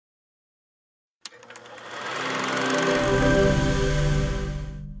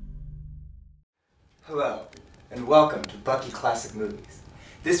welcome to Bucky Classic Movies.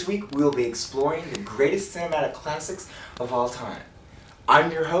 This week we will be exploring the greatest cinematic classics of all time.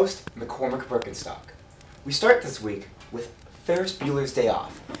 I'm your host, McCormick Birkenstock. We start this week with Ferris Bueller's Day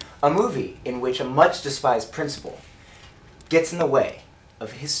Off, a movie in which a much despised principal gets in the way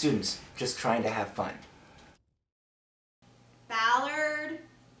of his students just trying to have fun. Ballard.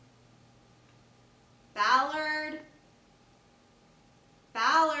 Ballard.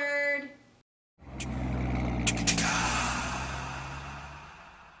 Ballard.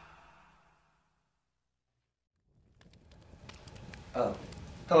 Oh,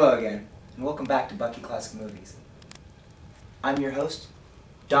 hello again, and welcome back to Bucky Classic Movies. I'm your host,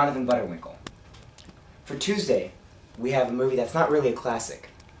 Donovan Butterwinkle. For Tuesday, we have a movie that's not really a classic,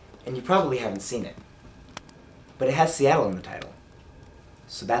 and you probably haven't seen it. But it has Seattle in the title,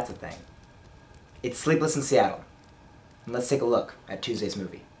 so that's a thing. It's Sleepless in Seattle, and let's take a look at Tuesday's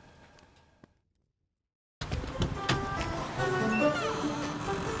movie.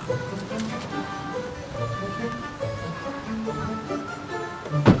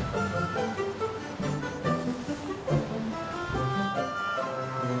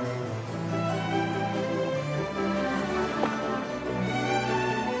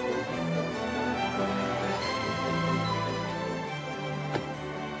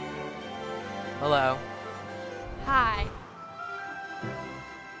 Hello. Hi.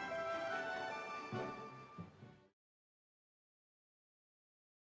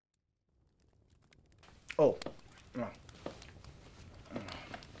 Oh.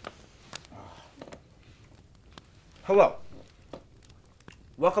 Hello.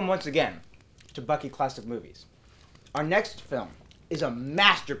 Welcome once again to Bucky Classic Movies. Our next film is a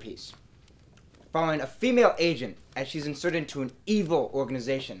masterpiece, following a female agent as she's inserted into an evil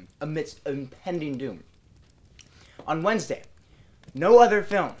organization amidst impending doom. On Wednesday, no other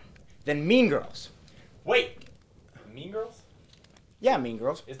film than Mean Girls. Wait, Mean Girls? Yeah, Mean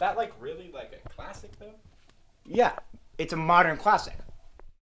Girls. Is that really like a classic though? Yeah, it's a modern classic.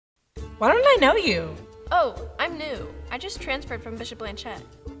 Why don't I know you? Oh, I'm new. I just transferred from Bishop Blanchette.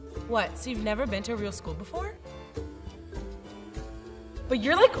 What, so you've never been to a real school before? But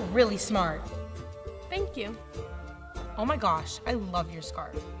you're like really smart. Thank you. Oh my gosh, I love your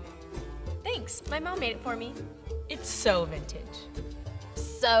scarf. Thanks. My mom made it for me. It's so vintage.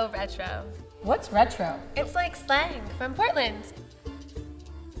 So retro. What's retro? It's like slang from Portland.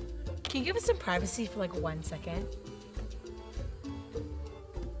 Can you give us some privacy for like 1 second?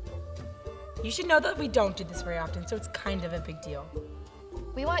 You should know that we don't do this very often, so it's kind of a big deal.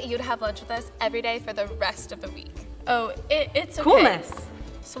 We want you to have lunch with us every day for the rest of the week. Oh, it's okay. Coolness.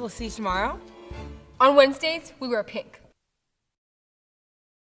 So we'll see you tomorrow? On Wednesdays, we wear pink.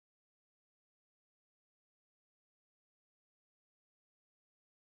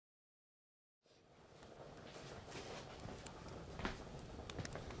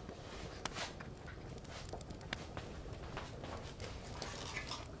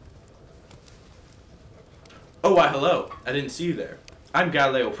 Oh, why hello. I didn't see you there. I'm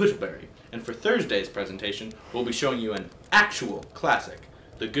Galileo Pushberry, and for Thursday's presentation, we'll be showing you an actual classic,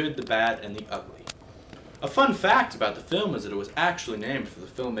 The Good, the Bad, and the Ugly. A fun fact about the film is that it was actually named for the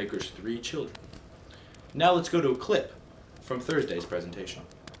filmmaker's 3 children. Now let's go to a clip from Thursday's presentation.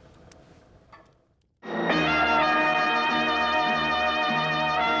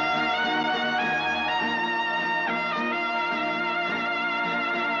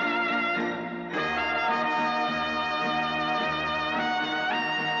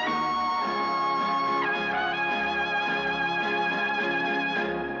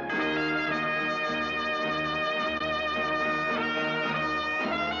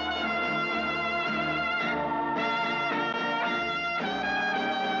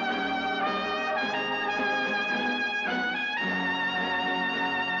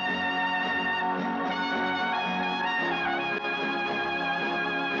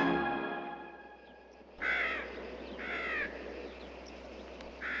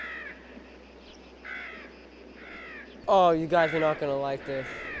 Oh, you guys are not gonna like this.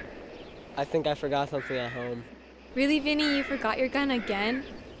 I think I forgot something at home. Really, Vinny, you forgot your gun again?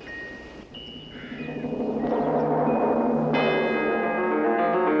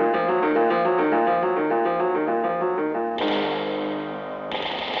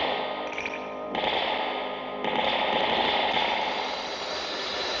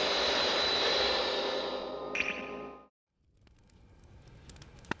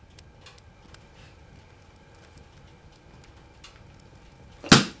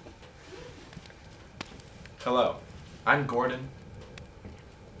 Hello, I'm Gordon,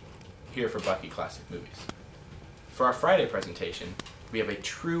 here for Bucky Classic Movies. For our Friday presentation, we have a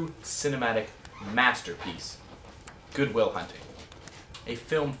true cinematic masterpiece, Good Will Hunting. A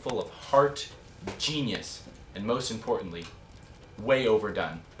film full of heart, genius, and most importantly, way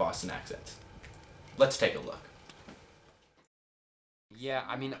overdone Boston accents. Let's take a look. Yeah,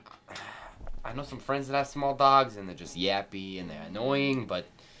 I mean, I know some friends that have small dogs, and they're just yappy and they're annoying, but,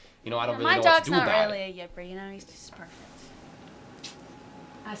 you know, I don't really know what to do about it. My dog's not really a yipper, you know, he's just perfect.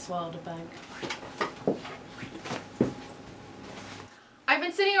 I swallowed a bug. I've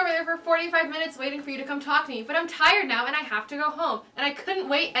been sitting over there for 45 minutes waiting for you to come talk to me, but I'm tired now and I have to go home, and I couldn't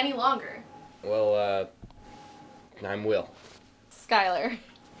wait any longer. Well, I'm Will. Skylar.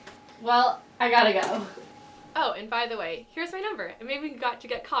 Well, I gotta go. Oh, and by the way, here's my number, and maybe we got to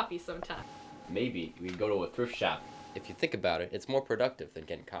get coffee sometime. Maybe we go to a thrift shop. If you think about it, it's more productive than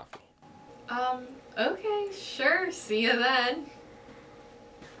getting coffee. Okay, sure, see you then.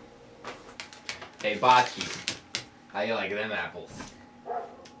 Hey, Botchi, how you like them apples?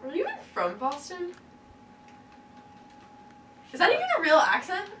 Are you even from Boston? Is that even a real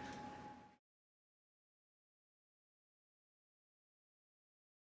accent?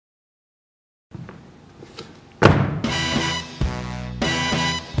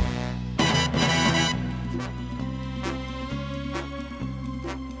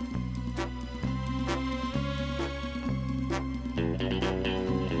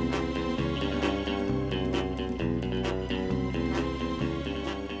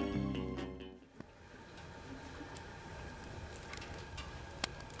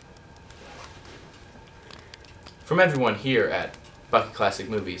 From everyone here at Bucky Classic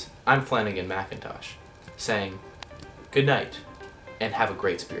Movies, I'm Flanagan McIntosh, saying good night and have a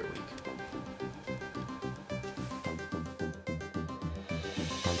great Spirit Week.